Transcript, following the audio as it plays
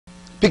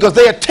Because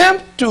they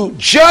attempt to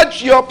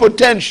judge your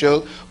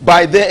potential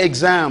by their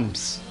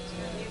exams.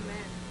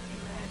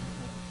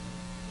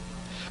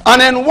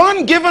 And in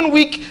one given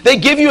week, they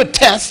give you a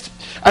test.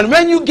 And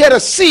when you get a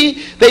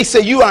C, they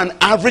say you are an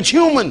average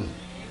human.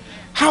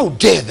 How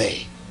dare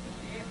they?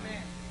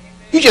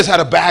 You just had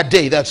a bad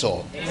day, that's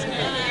all.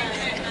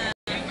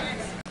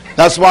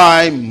 That's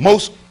why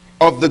most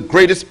of the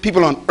greatest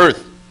people on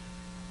earth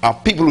are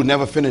people who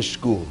never finished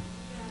school.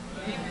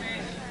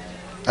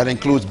 That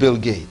includes Bill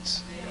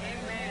Gates.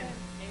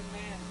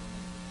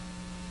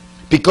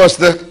 Because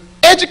the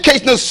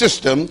educational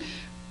system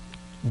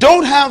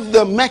don't have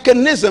the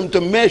mechanism to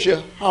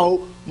measure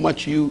how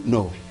much you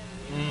know.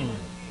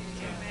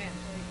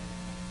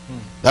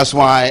 That's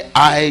why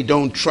I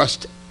don't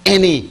trust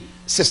any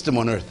system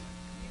on earth.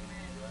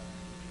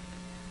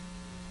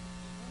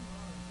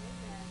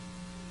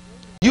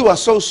 You are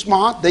so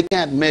smart, they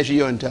can't measure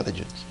your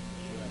intelligence.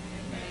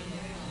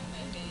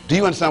 Do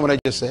you understand what I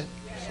just said?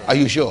 Are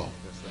you sure?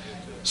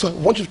 So I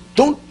want you,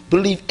 don't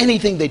believe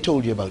anything they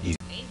told you about you.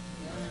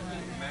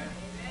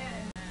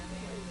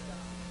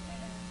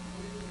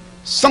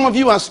 Some of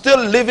you are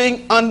still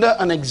living under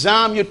an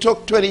exam you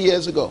took 20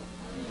 years ago.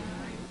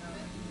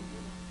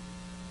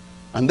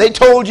 And they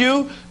told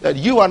you that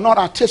you are not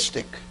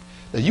artistic,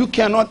 that you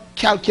cannot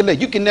calculate,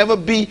 you can never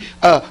be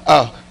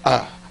a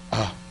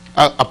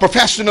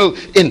professional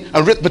in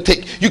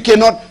arithmetic. You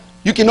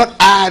cannot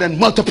add and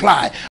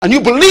multiply. And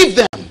you believe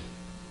them.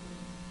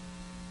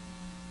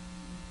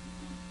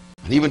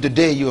 And even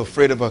today you're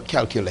afraid of a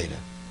calculator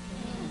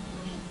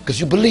because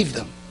you believe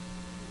them.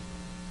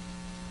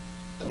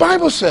 The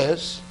Bible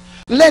says,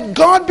 let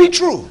God be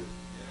true